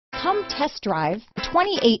Come test drive the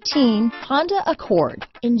 2018 Honda Accord.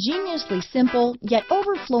 Ingeniously simple, yet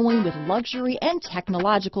overflowing with luxury and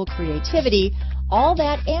technological creativity, all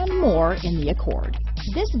that and more in the Accord.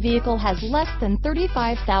 This vehicle has less than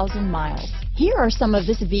 35,000 miles. Here are some of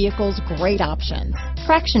this vehicle's great options: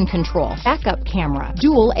 traction control, backup camera,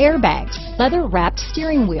 dual airbags, leather-wrapped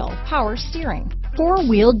steering wheel, power steering,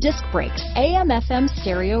 four-wheel disc brakes, AM/FM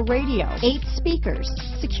stereo radio, 8 speakers,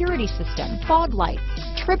 security system, fog lights,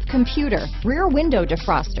 trip computer, rear window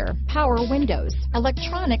defroster, power windows,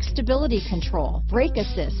 electronic stability control, brake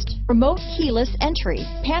assist, remote keyless entry,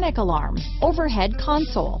 panic alarm, overhead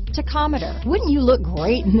console, tachometer. Wouldn't you look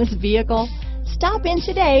great in this vehicle? Stop in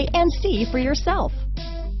today and see for yourself.